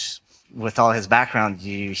Raj, with all his background,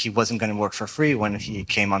 he wasn't going to work for free when he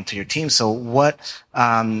came onto your team. So what,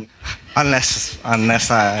 unless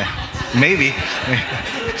maybe.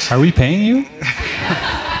 Are we paying you?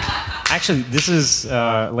 Actually, this is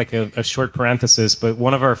like a short parenthesis, but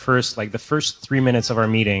one of our the first 3 minutes of our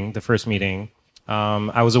meeting, the first meeting,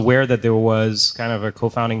 I was aware that there was kind of a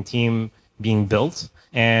co-founding team being built.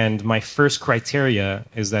 And my first criteria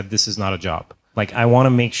is that this is not a job. Like, I want to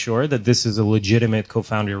make sure that this is a legitimate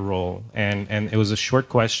co-founder role. And it was a short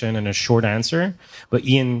question and a short answer. But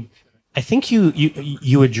Ian, I think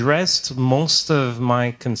you addressed most of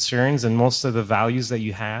my concerns and most of the values that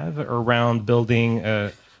you have around building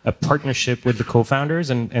a partnership with the co-founders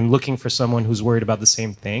and looking for someone who's worried about the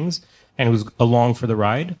same things and who's along for the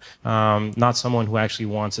ride, not someone who actually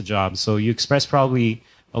wants a job. So you expressed probably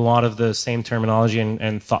a lot of the same terminology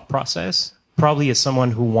and thought process, probably as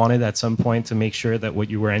someone who wanted at some point to make sure that what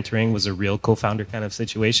you were entering was a real co-founder kind of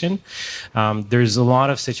situation. There's a lot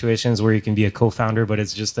of situations where you can be a co-founder, but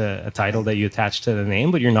it's just a title that you attach to the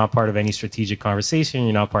name, but you're not part of any strategic conversation.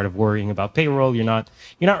 You're not part of worrying about payroll. You're not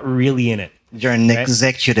really in it. You're an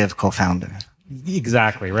executive co-founder.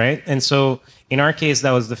 Exactly, right? And so in our case,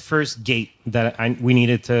 that was the first gate that we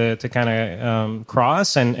needed to kind of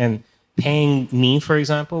cross, and paying me, for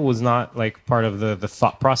example, was not like part of the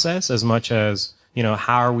thought process as much as,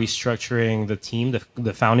 how are we structuring the team,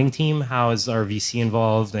 the founding team? How is our VC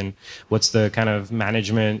involved, and what's the kind of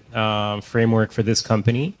management framework for this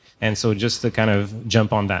company? And so just to kind of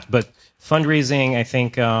jump on that. But fundraising, I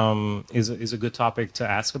think, is a good topic to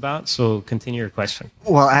ask about. So continue your question.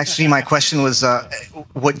 Well, actually, my question was,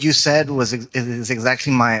 what you said is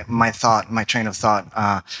exactly my thought, my train of thought.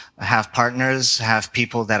 Have partners, have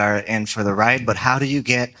people that are in for the ride, but how do you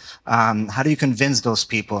convince those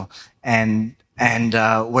people? And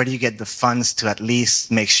where do you get the funds to at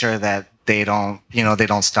least make sure that they don't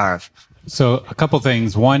starve? So a couple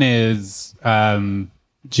things. One is,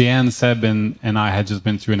 Jan, Seb, and I had just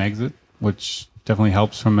been through an exit, which definitely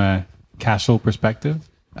helps from a cash flow perspective.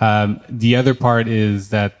 The other part is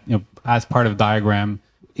that, as part of Diagram,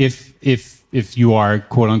 if you are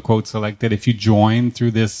quote unquote selected, if you join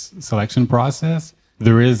through this selection process,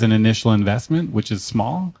 there is an initial investment, which is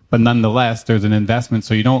small, but nonetheless, there's an investment.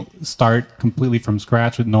 So you don't start completely from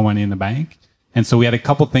scratch with no money in the bank. And so we had a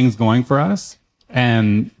couple things going for us,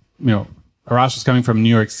 and, Arash was coming from New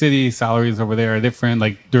York City. Salaries over there are different.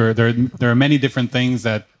 Like there are many different things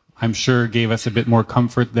that I'm sure gave us a bit more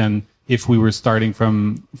comfort than if we were starting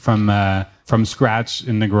from scratch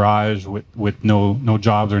in the garage with no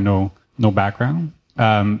jobs or no background.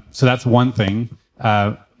 So that's one thing.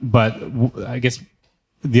 But I guess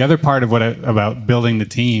the other part of about building the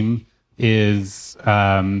team is,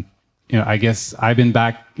 I guess I've been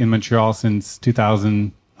back in Montreal since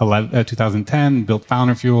 2010, built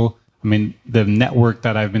Founder Fuel. I mean, the network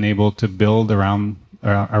that I've been able to build around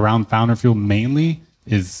Founder Fuel mainly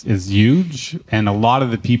is huge. And a lot of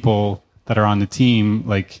the people that are on the team,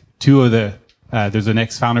 like there's an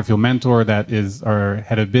ex-Founder Fuel mentor that is our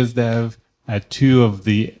head of biz dev. Two of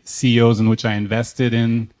the CEOs in which I invested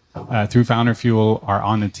in through Founder Fuel are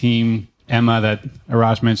on the team. Emma, that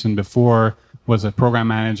Arash mentioned before, was a program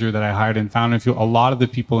manager that I hired in Founder Fuel. A lot of the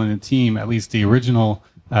people in the team, at least the original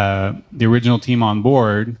team on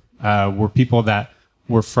board, were people that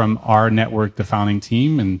were from our network, the founding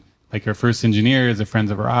team. And like our first engineer is a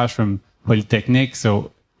friend of Arash from Polytechnique.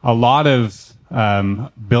 So a lot of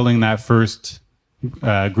building that first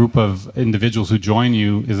group of individuals who join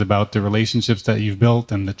you is about the relationships that you've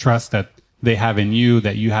built and the trust that they have in you,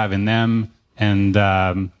 that you have in them. And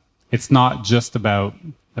it's not just about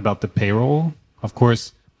the payroll. Of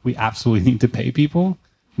course, we absolutely need to pay people,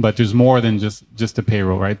 but there's more than just the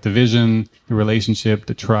payroll, right? The vision, the relationship,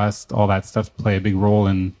 the trust, all that stuff play a big role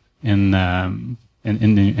in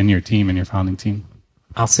your team and your founding team.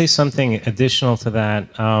 I'll say something additional to that.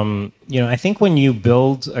 I think when you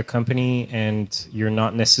build a company and you're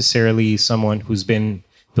not necessarily someone who's been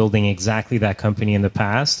building exactly that company in the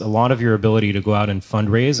past, a lot of your ability to go out and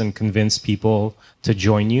fundraise and convince people to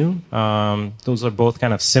join you, those are both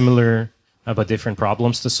kind of similar but different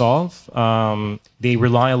problems to solve. They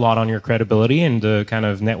rely a lot on your credibility and the kind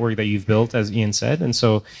of network that you've built, as Ian said. And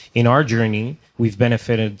so in our journey, we've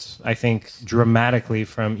benefited, I think, dramatically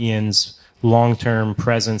from Ian's long-term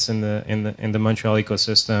presence in the Montreal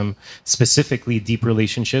ecosystem, specifically deep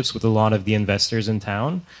relationships with a lot of the investors in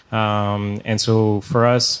town. And so for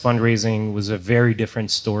us, fundraising was a very different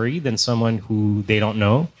story than someone who they don't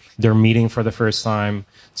know. They're meeting for the first time.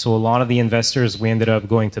 So a lot of the investors we ended up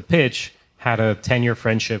going to pitch had a 10-year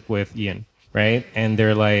friendship with Ian, right? And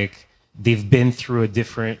they're like, they've been through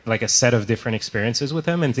a set of different experiences with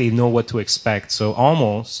him, and they know what to expect. So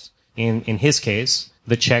almost, in his case,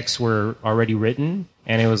 the checks were already written,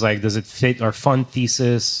 and it was like, does it fit our fund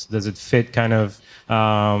thesis? Does it fit kind of,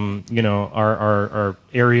 our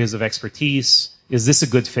areas of expertise? Is this a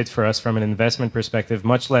good fit for us from an investment perspective?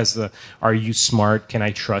 Much less are you smart? Can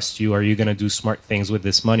I trust you? Are you going to do smart things with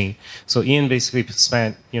this money? So Ian basically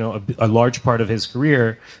spent, a large part of his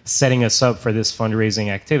career setting us up for this fundraising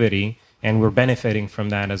activity. And we're benefiting from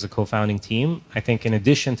that as a co-founding team. I think in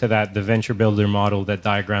addition to that, the venture builder model that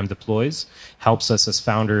Diagram deploys helps us as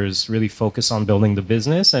founders really focus on building the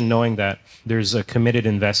business and knowing that there's a committed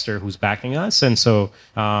investor who's backing us. And so,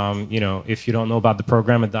 if you don't know about the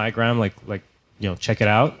program at Diagram, check it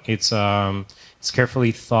out. It's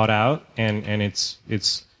carefully thought out, and it's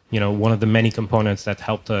one of the many components that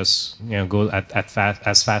helped us go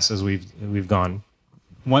as fast as we've gone.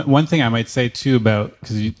 One thing I might say too about,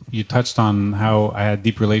 because you touched on how I had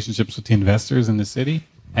deep relationships with the investors in the city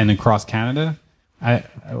and across Canada.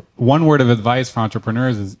 One word of advice for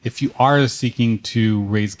entrepreneurs is, if you are seeking to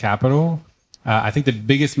raise capital, I think the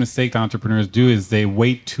biggest mistake that entrepreneurs do is they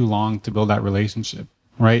wait too long to build that relationship,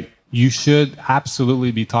 right? You should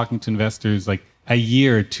absolutely be talking to investors like a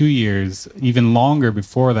year, 2 years, even longer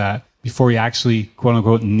before that, before you actually, quote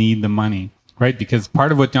unquote, need the money. Right, because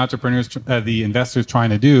part of what the investors trying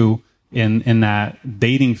to do in that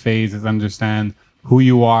dating phase is understand who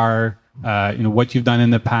you are, what you've done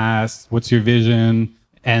in the past, what's your vision,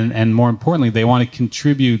 and more importantly, they want to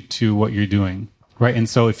contribute to what you're doing, right? And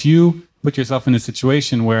so if you put yourself in a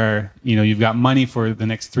situation where you've got money for the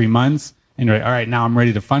next 3 months, and you're like, all right, now I'm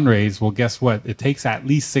ready to fundraise. Well, guess what? It takes at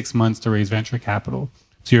least 6 months to raise venture capital,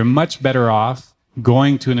 so you're much better off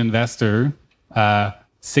going to an investor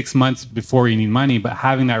 6 months before you need money, but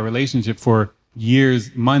having that relationship for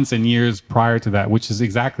months and years prior to that, which is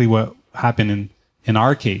exactly what happened in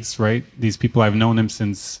our case, right? These people, I've known them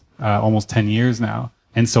since almost 10 years now.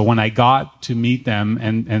 And so when I got to meet them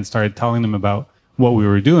and started telling them about what we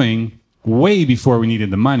were doing way before we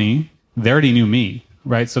needed the money, they already knew me,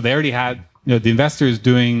 right? So they already had, the investors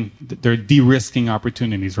they're de-risking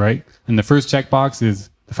opportunities, right? And the first checkbox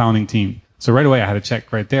is the founding team. So right away I had a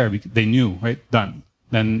check right there because they knew, right? Done.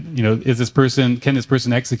 Then, can this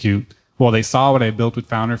person execute? Well, they saw what I built with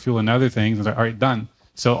Founder Fuel and other things. I was like, all right, done.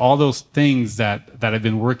 So all those things that I've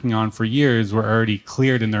been working on for years were already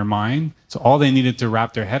cleared in their mind. So all they needed to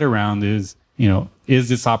wrap their head around is, is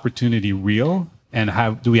this opportunity real? And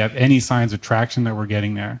do we have any signs of traction that we're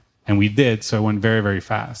getting there? And we did. So it went very, very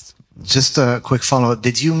fast. Just a quick follow-up.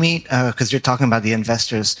 Did you meet, because you're talking about the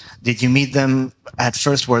investors, did you meet them at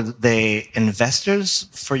first? Were they investors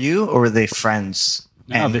for you, or were they friends?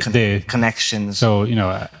 No, and connections. So,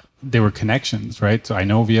 they were connections, right? So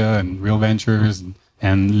Inovia and Real Ventures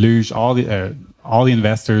and Luge, all the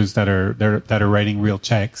investors that are writing real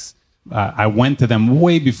checks. I went to them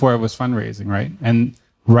way before I was fundraising, right? And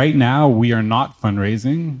right now we are not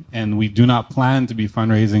fundraising, and we do not plan to be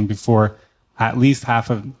fundraising before at least half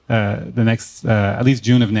of at least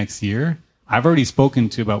June of next year. I've already spoken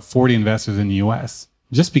to about 40 investors in the US,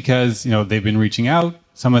 just because, they've been reaching out.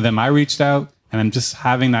 Some of them I reached out. And I'm just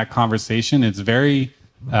having that conversation. It's very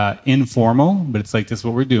informal, but it's like, this is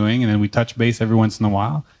what we're doing. And then we touch base every once in a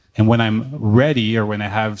while. And when I'm ready, or when I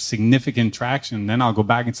have significant traction, then I'll go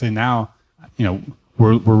back and say, now,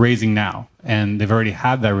 we're raising now. And they've already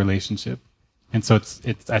had that relationship. And so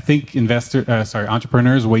it's I think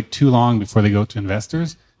entrepreneurs wait too long before they go to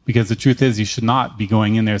investors, because the truth is you should not be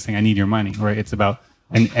going in there saying, I need your money, right? It's about,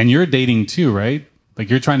 and you're dating too, right? Like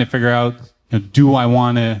you're trying to figure out, do I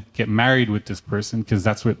want to get married with this person? Because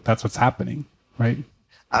that's what's happening, right?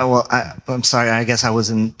 I'm sorry. I guess I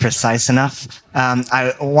wasn't precise enough.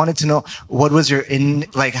 I wanted to know, what was your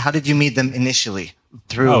how did you meet them initially?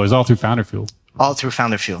 It was all through Founder Fuel. All through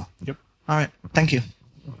Founder Fuel. Yep. All right. Thank you.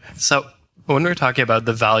 So when we're talking about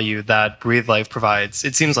the value that Breathe Life provides,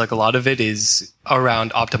 it seems like a lot of it is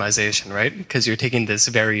around optimization, right? Because you're taking this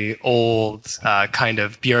very old kind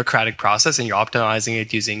of bureaucratic process and you're optimizing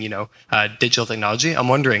it using, digital technology. I'm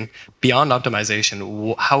wondering, beyond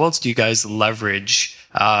optimization, how else do you guys leverage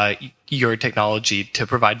your technology to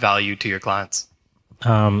provide value to your clients?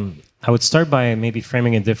 I would start by maybe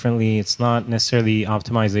framing it differently. It's not necessarily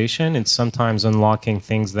optimization. It's sometimes unlocking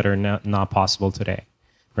things that are not possible today,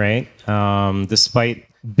 right? Despite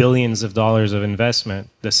billions of dollars of investment,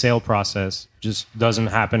 the sale process just doesn't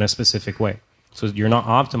happen a specific way. So you're not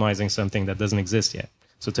optimizing something that doesn't exist yet.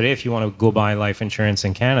 So today, if you want to go buy life insurance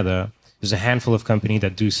in Canada, there's a handful of companies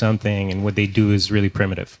that do something, and what they do is really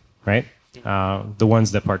primitive, right? The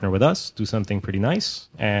ones that partner with us do something pretty nice,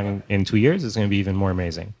 and in 2 years, it's going to be even more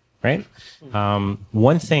amazing, right?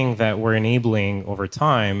 One thing that we're enabling over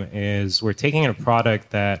time is we're taking a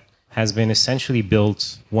product that has been essentially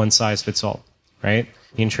built one size fits all, right?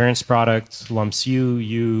 The insurance product lumps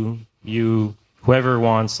you, whoever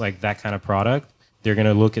wants like that kind of product, they're going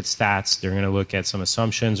to look at stats, they're going to look at some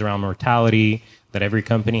assumptions around mortality that every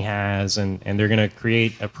company has, and they're going to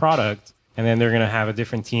create a product, and then they're going to have a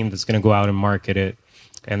different team that's going to go out and market it,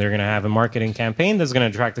 and they're going to have a marketing campaign that's going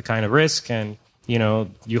to attract the kind of risk, and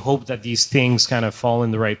you hope that these things kind of fall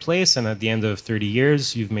in the right place, and at the end of 30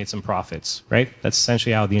 years, you've made some profits, right? That's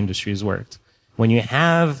essentially how the industry has worked. When you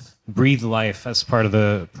have Breathe Life as part of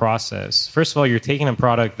the process, first of all, you're taking a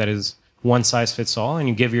product that is one size fits all, and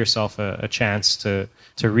you give yourself a chance to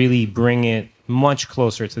really bring it much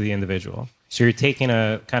closer to the individual. So you're taking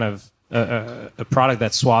a kind of a product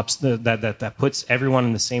that swaps that puts everyone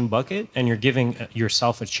in the same bucket, and you're giving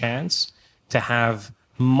yourself a chance to have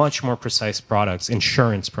much more precise products,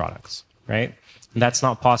 insurance products, right? And that's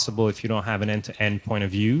not possible if you don't have an end-to-end point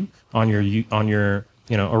of view on your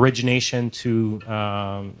origination to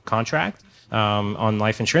contract, on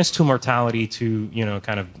life insurance, to mortality, to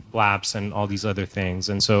kind of lapse and all these other things.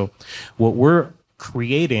 And so what we're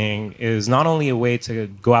creating is not only a way to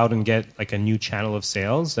go out and get like a new channel of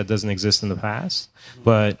sales that doesn't exist in the past,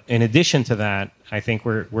 but in addition to that, I think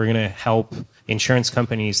we're going to help insurance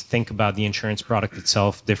companies think about the insurance product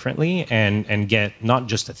itself differently, and get not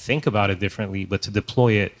just to think about it differently, but to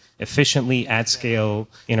deploy it efficiently at scale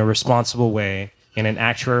in a responsible way, in an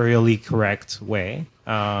actuarially correct way,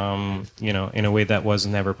 in a way that was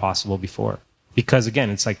never possible before. Because again,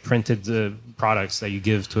 it's like printed products that you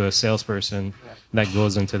give to a salesperson that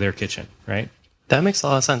goes into their kitchen, right? That makes a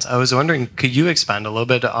lot of sense. I was wondering, could you expand a little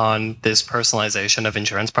bit on this personalization of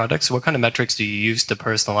insurance products? What kind of metrics do you use to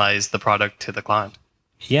personalize the product to the client?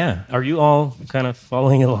 Yeah. Are you all kind of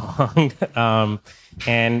following along?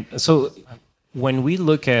 And so when we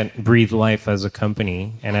look at Breathe Life as a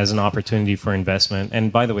company and as an opportunity for investment,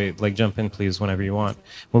 and by the way, like jump in please whenever you want.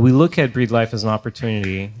 When we look at Breathe Life as an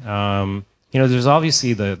opportunity, there's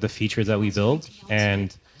obviously the features that we build,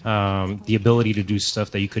 and the ability to do stuff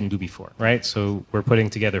that you couldn't do before, right? So we're putting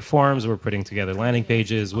together forms, we're putting together landing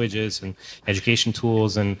pages, widgets, and education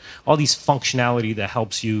tools, and all these functionality that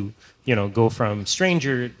helps you, go from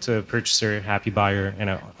stranger to purchaser, happy buyer, and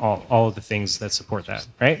all of the things that support that,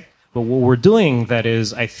 right? But what we're doing that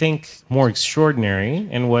is, I think, more extraordinary,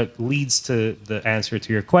 and what leads to the answer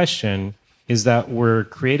to your question, is that we're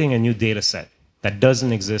creating a new data set that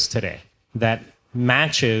doesn't exist today, that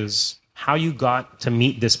matches how you got to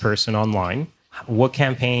meet this person online, what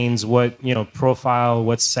campaigns, what profile,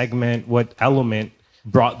 what segment, what element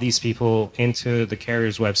brought these people into the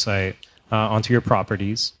carrier's website, onto your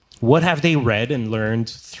properties. What have they read and learned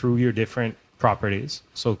through your different properties?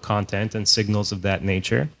 So content and signals of that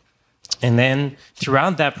nature. And then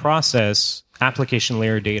throughout that process, application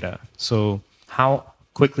layer data. So how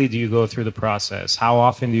quickly do you go through the process? How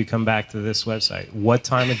often do you come back to this website? What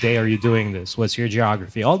time of day are you doing this? What's your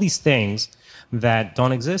geography? All these things that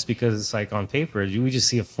don't exist because it's like on paper. We just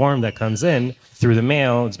see a form that comes in through the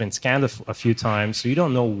mail. It's been scanned a few times. So you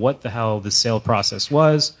don't know what the hell the sale process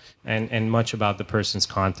was and much about the person's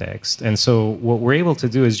context. And so what we're able to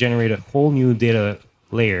do is generate a whole new data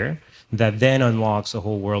layer that then unlocks a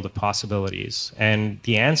whole world of possibilities. And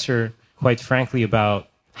the answer, quite frankly, about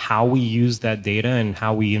how we use that data and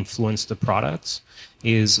how we influence the products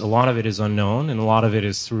is a lot of it is unknown, and a lot of it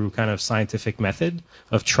is through kind of scientific method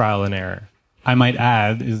of trial and error. I might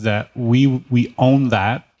add is that we own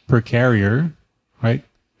that per carrier, right?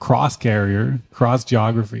 Cross carrier, cross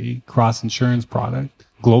geography, cross insurance product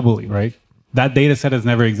globally, right? That data set has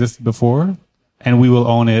never existed before, and we will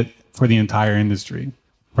own it for the entire industry,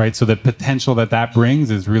 right? So the potential that brings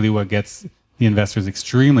is really what gets the investors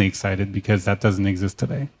extremely excited, because that doesn't exist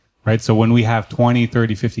today, right? So when we have 20,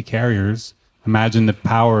 30, 50 carriers, imagine the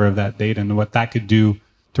power of that data and what that could do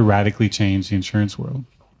to radically change the insurance world.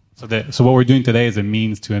 So what we're doing today is a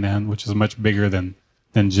means to an end, which is much bigger than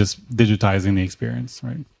just digitizing the experience,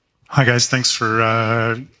 right? Hi guys, thanks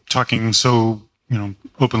for talking so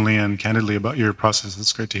openly and candidly about your process.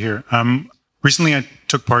 That's great to hear. Recently, I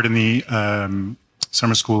took part in the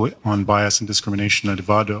summer school on bias and discrimination at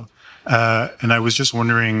Ivado, and I was just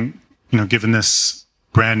wondering, given this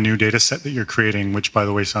brand new data set that you're creating, which by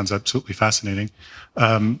the way sounds absolutely fascinating,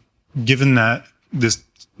 given that this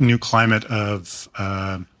new climate of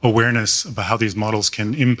awareness about how these models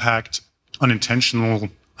can impact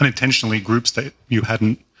unintentionally groups that you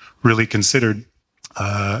hadn't really considered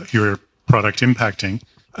your product impacting.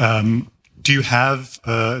 Do you have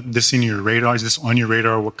this in your radar? Is this on your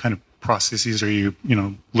radar? What kind of processes are you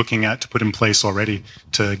looking at to put in place already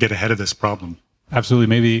to get ahead of this problem? Absolutely.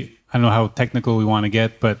 Maybe, I don't know how technical we want to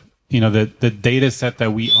get, but the data set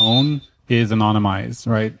that we own is anonymized,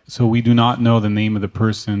 right? So we do not know the name of the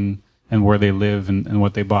person and where they live and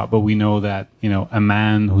what they bought, but we know that, a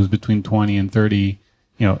man who's between 20 and 30,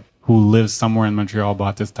 who lives somewhere in Montreal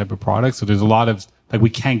bought this type of product. So there's a lot of, we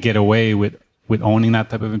can't get away with owning that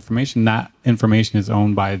type of information. That information is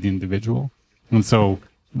owned by the individual. And so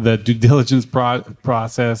the due diligence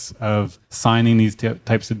process of signing these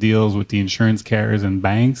types of deals with the insurance carriers and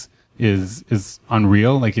banks is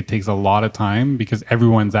unreal. It takes a lot of time because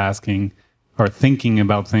everyone's asking or thinking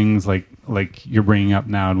about things like you're bringing up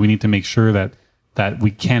now. And we need to make sure that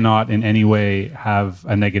we cannot in any way have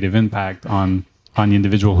a negative impact on the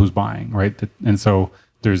individual who's buying, right? And so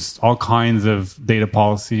there's all kinds of data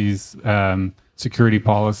policies, security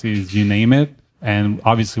policies, you name it. And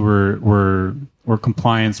obviously we're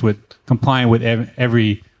compliant with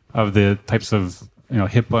every of the types of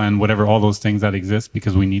HIPAA and whatever, all those things that exist,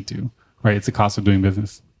 because we need to, right? It's the cost of doing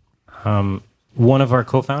business. One of our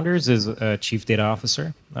co-founders is a chief data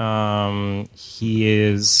officer. He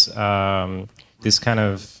is this kind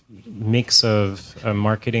of mix of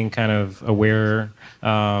marketing kind of aware.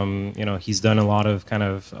 He's done a lot of kind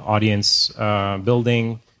of audience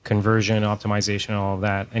building, conversion, optimization, all of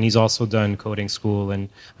that. And he's also done coding school and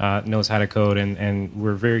knows how to code. And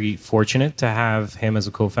we're very fortunate to have him as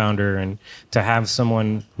a co-founder and to have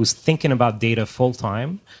someone who's thinking about data full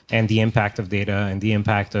time and the impact of data and the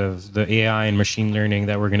impact of the AI and machine learning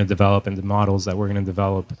that we're going to develop and the models that we're going to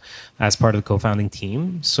develop as part of the co-founding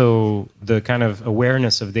team. So the kind of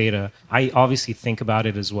awareness of data, I obviously think about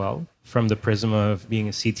it as well from the prism of being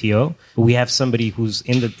a CTO. We have somebody who's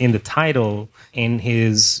in the title, in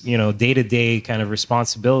his day-to-day kind of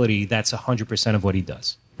responsibility, that's 100% of what he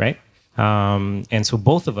does, right? And so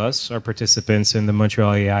both of us are participants in the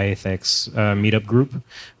Montreal AI Ethics meetup group,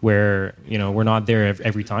 where we're not there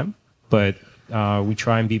every time, but we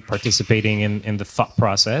try and be participating in the thought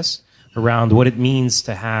process around what it means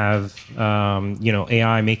to have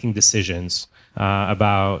AI making decisions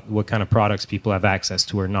about what kind of products people have access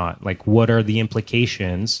to or not. Like, what are the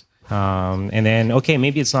implications? And then, okay,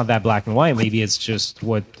 maybe it's not that black and white. Maybe it's just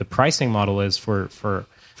what the pricing model is for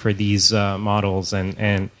these models.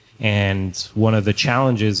 And one of the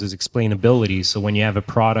challenges is explainability. So when you have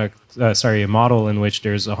a model in which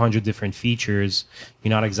there's 100 different features,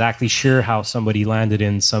 you're not exactly sure how somebody landed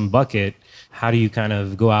in some bucket. How do you kind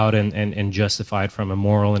of go out and justify it from a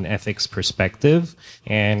moral and ethics perspective?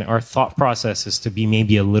 And our thought process is to be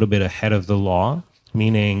maybe a little bit ahead of the law,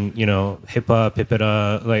 meaning, HIPAA,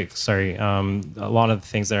 PIPEDA, a lot of the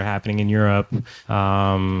things that are happening in Europe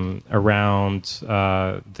around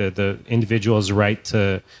the individual's right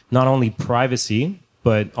to not only privacy,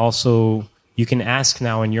 but also you can ask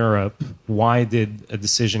now in Europe, why did a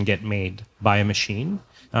decision get made by a machine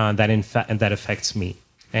that affects me?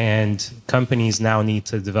 And companies now need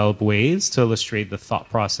to develop ways to illustrate the thought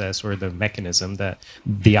process or the mechanism that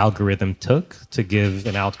the algorithm took to give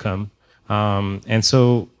an outcome. And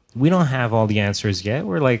so we don't have all the answers yet.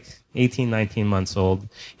 We're like 18, 19 months old.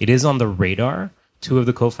 It is on the radar. Two of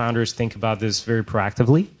the co-founders think about this very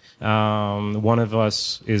proactively. One of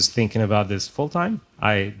us is thinking about this full time.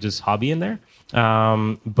 I just hobby in there.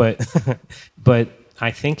 But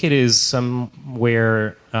I think it is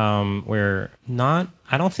somewhere where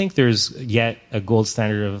I don't think there's yet a gold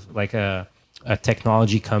standard of like a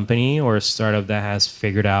technology company or a startup that has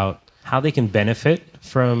figured out how they can benefit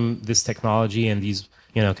from this technology and these,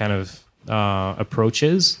 kind of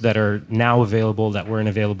approaches that are now available that weren't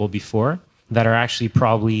available before, that are actually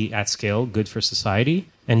probably at scale good for society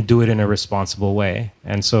and do it in a responsible way.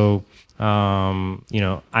 And so, I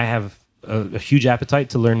have a huge appetite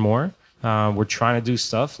to learn more. We're trying to do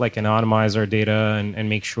stuff like anonymize our data and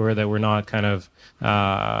make sure that we're not kind of,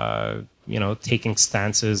 taking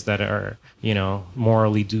stances that are,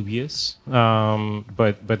 morally dubious.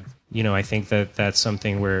 But I think that that's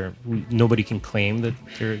something where nobody can claim that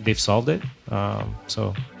they've solved it.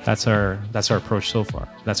 So that's our approach so far.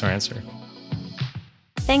 That's our answer.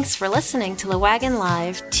 Thanks for listening to The Wagon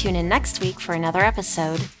Live. Tune in next week for another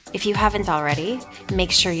episode. If you haven't already,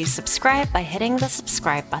 make sure you subscribe by hitting the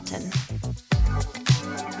subscribe button.